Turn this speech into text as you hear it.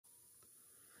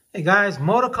Hey guys,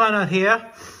 MotorCarNut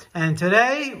here, and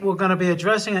today we're going to be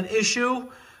addressing an issue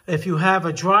if you have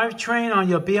a drivetrain on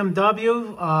your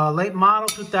BMW late model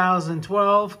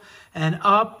 2012 and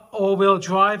up all-wheel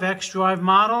drive xDrive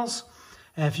models.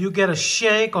 And if you get a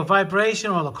shake or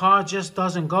vibration or the car just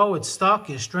doesn't go, it's stuck,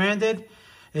 you're stranded,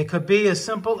 it could be as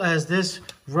simple as this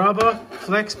rubber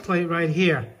flex plate right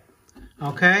here.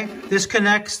 Okay, this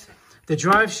connects the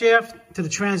drive shaft to the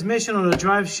transmission or the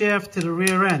drive shaft to the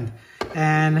rear end,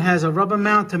 and has a rubber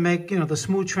mount to make the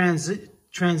smooth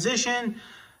transition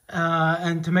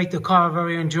and to make the car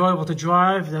very enjoyable to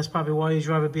drive. That's probably why you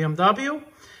drive a BMW.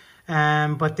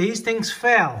 But these things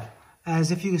fail, as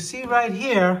if you see right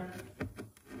here.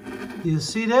 You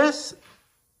see this?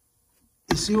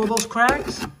 You see all those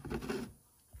cracks?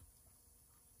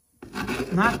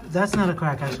 That's not a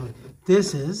crack actually.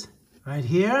 This is right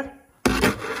here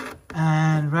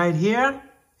and right here.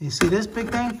 You see this big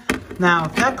thing? Now,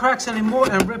 if that cracks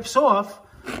anymore and rips off,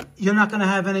 you're not going to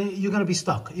have any, you're going to be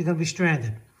stuck. You're going to be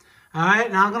stranded. All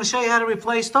right, now I'm going to show you how to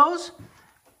replace those.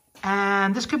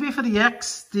 And this could be for the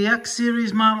X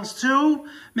series models too.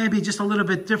 Maybe just a little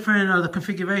bit different, the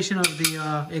configuration of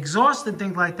the exhaust and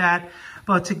things like that.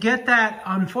 But to get that,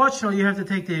 unfortunately, you have to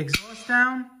take the exhaust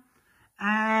down.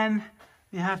 And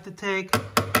you have to take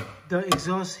the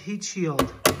exhaust heat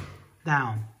shield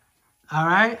down. All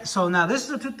right, so now this is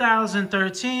a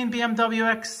 2013 BMW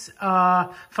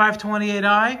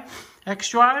X528i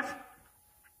xDrive,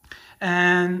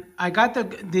 and I got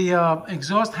the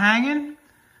exhaust hanging.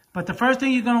 But the first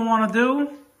thing you're going to want to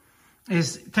do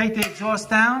is take the exhaust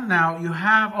down. Now you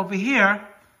have over here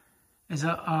is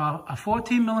a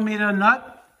 14 millimeter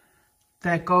nut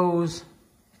that goes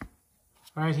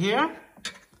right here.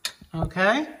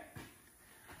 Okay.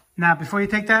 Now before you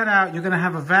take that out, you're going to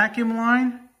have a vacuum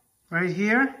line right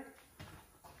here,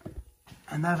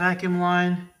 and that vacuum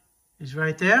line is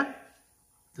right there,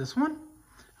 this one,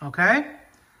 okay?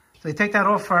 So you take that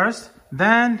off first.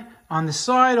 Then on the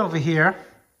side over here,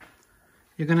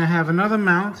 you're gonna have another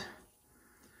mount.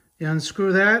 You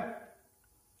unscrew that.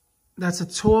 That's a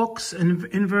Torx, an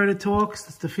inverted Torx,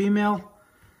 that's the female.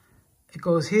 It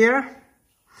goes here,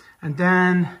 and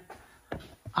then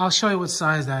I'll show you what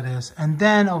size that is. And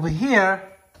then over here,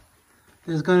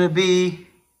 there's gonna be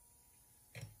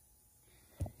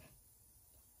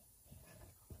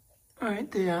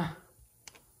right there,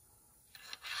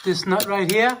 this nut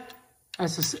right here,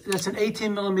 that's an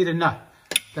 18 millimeter nut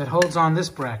that holds on this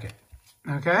bracket,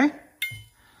 okay?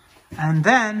 And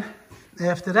then,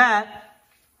 after that,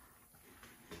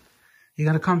 you're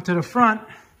gonna come to the front,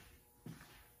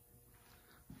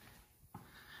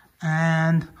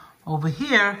 and over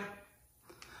here,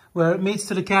 where it meets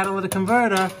to the catalytic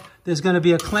converter, there's gonna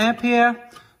be a clamp here.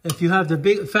 If you have the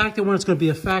big factor one, it's gonna be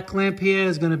a fat clamp here.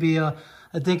 It's gonna be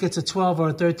I think it's a 12 or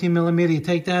a 13 millimeter. You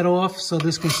take that off so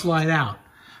this can slide out,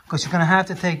 because you're going to have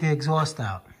to take the exhaust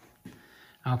out.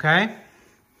 Okay?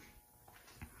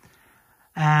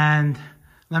 And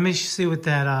let me see what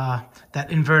that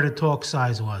inverted Torx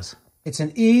size was. It's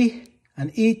an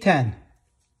E10.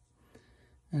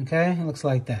 Okay? It looks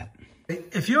like that.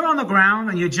 If you're on the ground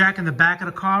and you're jacking the back of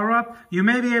the car up, you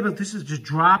may be able to just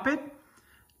drop it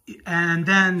and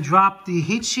then drop the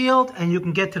heat shield, and you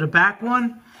can get to the back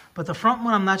one. But the front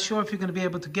one, I'm not sure if you're going to be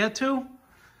able to get to.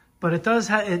 But it does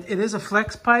have, it is a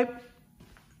flex pipe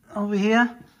over here.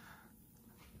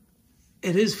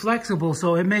 It is flexible,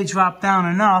 so it may drop down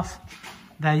enough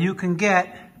that you can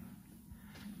get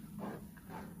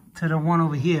to the one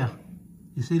over here.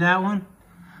 You see that one?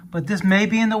 But this may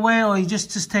be in the way, or you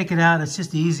just take it out. It's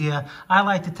just easier. I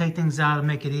like to take things out and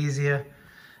make it easier,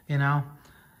 you know.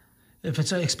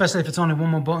 Especially if it's only one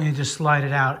more bolt, you just slide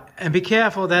it out. And be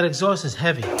careful, that exhaust is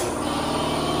heavy.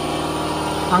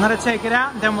 I'm gonna take it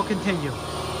out and then we'll continue.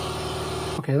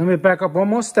 Okay, let me back up one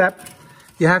more step.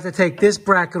 You have to take this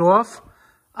bracket off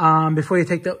before you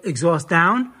take the exhaust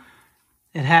down.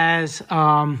 It has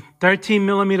 13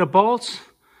 millimeter bolts.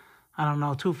 I don't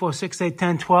know, 2, 4, 6, 8,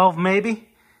 10, 12 maybe.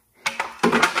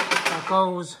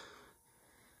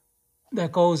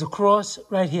 That goes across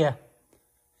right here.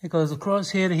 It goes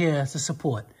across here to here as a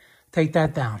support. Take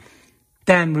that down.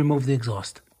 Then remove the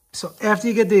exhaust. So after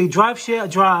you get the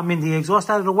the exhaust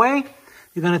out of the way,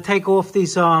 you're gonna take off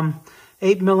these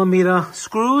 8 millimeter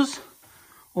screws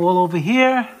all over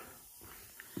here.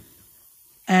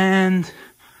 And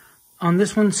on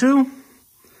this one too,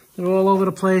 they're all over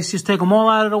the place. Just take them all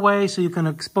out of the way so you can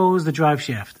expose the drive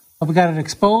shaft. We got it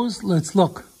exposed. Let's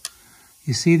look.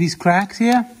 You see these cracks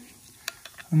here?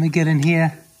 Let me get in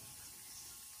here.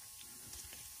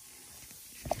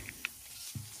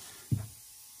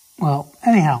 Well,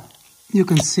 anyhow, you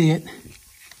can see it.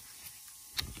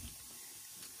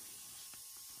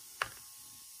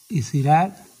 You see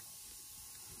that?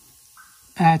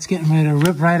 That's getting ready to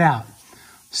rip right out.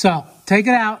 So take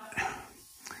it out.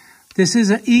 This is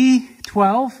an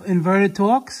E12 inverted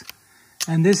Torx,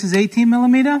 and this is 18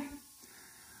 millimeter.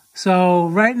 So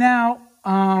right now,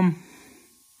 I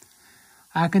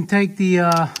can take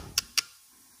the,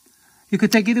 you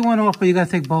could take either one off, but you got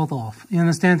to take both off. You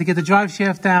understand? To get the drive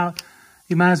shaft out,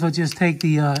 you might as well just take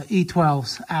the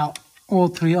E12s out, all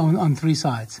three on three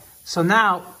sides. So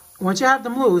now, once you have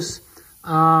them loose,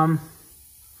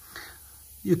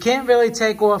 you can't really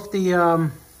take off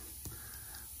the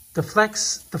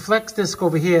flex disc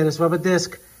over here, this rubber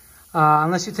disc,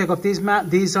 unless you take off these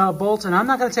bolts. And I'm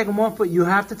not going to take them off, but you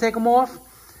have to take them off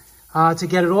to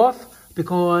get it off,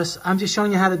 because I'm just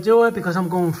showing you how to do it, because I'm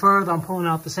going further. I'm pulling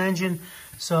out this engine.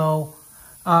 So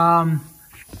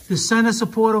the center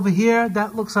support over here,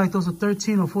 that looks like those are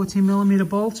 13 or 14 millimeter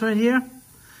bolts right here.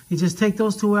 You just take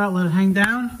those two out, let it hang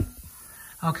down.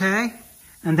 Okay?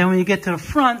 And then when you get to the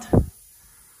front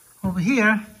over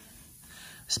here,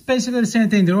 it's basically the same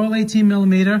thing. They're all 18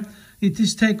 millimeter. You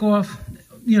just take off,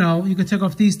 you know, you can take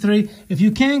off these three. If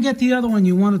you can't get the other one,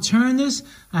 you want to turn this.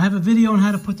 I have a video on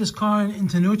how to put this car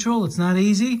into neutral. It's not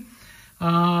easy.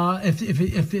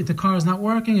 If the car is not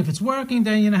working. If it's working,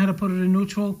 then you know how to put it in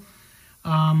neutral.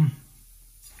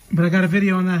 But I got a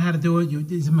video on that, how to do it.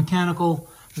 There's a mechanical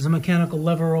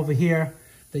lever over here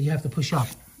that you have to push up.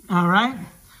 All right?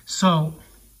 So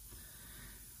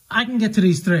I can get to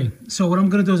these three. So what I'm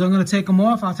going to do is I'm going to take them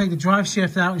off. I'll take the drive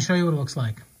shaft out and show you what it looks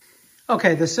like.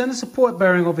 Okay, the center support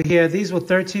bearing over here, these were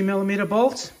 13 millimeter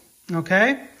bolts.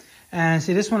 Okay? And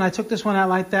see, this one, I took this one out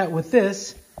like that with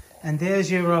this. And there's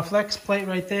your flex plate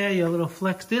right there, your little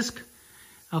flex disc.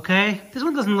 Okay? This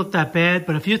one doesn't look that bad,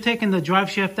 but if you're taking the drive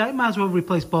shaft out, you might as well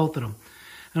replace both of them.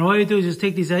 And all you do is just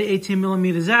take these 18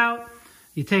 millimeters out.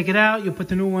 You take it out, you put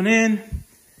the new one in.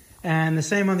 And the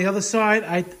same on the other side.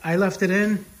 I left it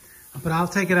in, but I'll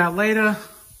take it out later.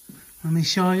 Let me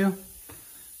show you.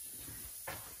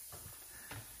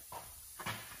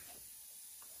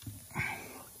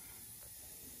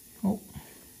 Oh.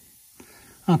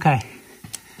 Okay.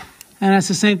 And that's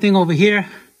the same thing over here.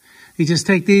 You just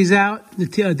take these out, the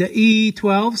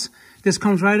E12s. This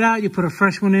comes right out. You put a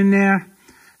fresh one in there,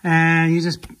 and you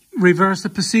just reverse the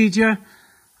procedure.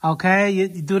 Okay, you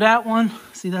do that one.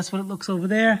 See, that's what it looks over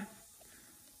there.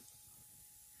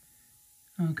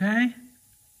 Okay.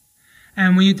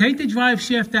 And when you take the drive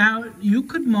shaft out, you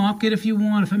could mark it if you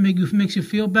want, if it makes you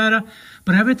feel better.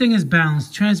 But everything is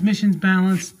balanced. Transmission's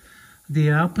balanced.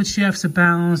 The output shafts are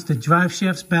balanced. The drive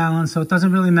shaft's balanced. So it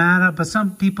doesn't really matter. But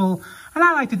some people, and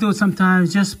I like to do it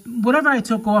sometimes, just whatever I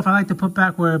took off, I like to put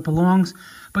back where it belongs.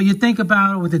 But you think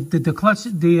about it with the clutch,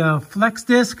 the flex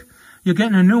disc, you're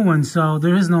getting a new one. So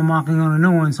there is no marking on a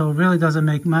new one. So it really doesn't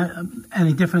make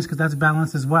any difference, because that's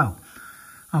balanced as well.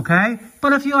 Okay?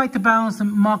 But if you like to balance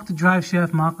and mark the drive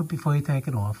shaft, mark it before you take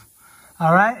it off.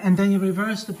 All right? And then you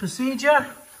reverse the procedure.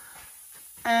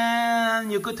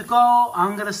 And you're good to go.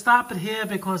 I'm going to stop it here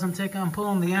because I'm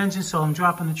pulling the engine, so I'm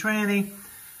dropping the tranny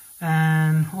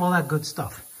and all that good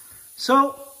stuff.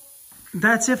 So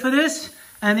that's it for this.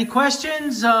 Any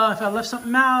questions? If I left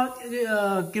something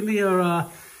out, give me a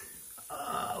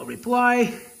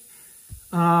reply.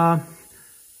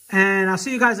 And I'll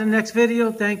see you guys in the next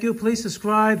video. Thank you. Please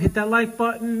subscribe, hit that like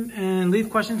button, and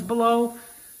leave questions below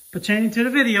pertaining to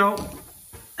the video.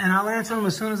 And I'll answer them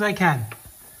as soon as I can.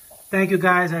 Thank you,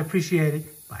 guys. I appreciate it.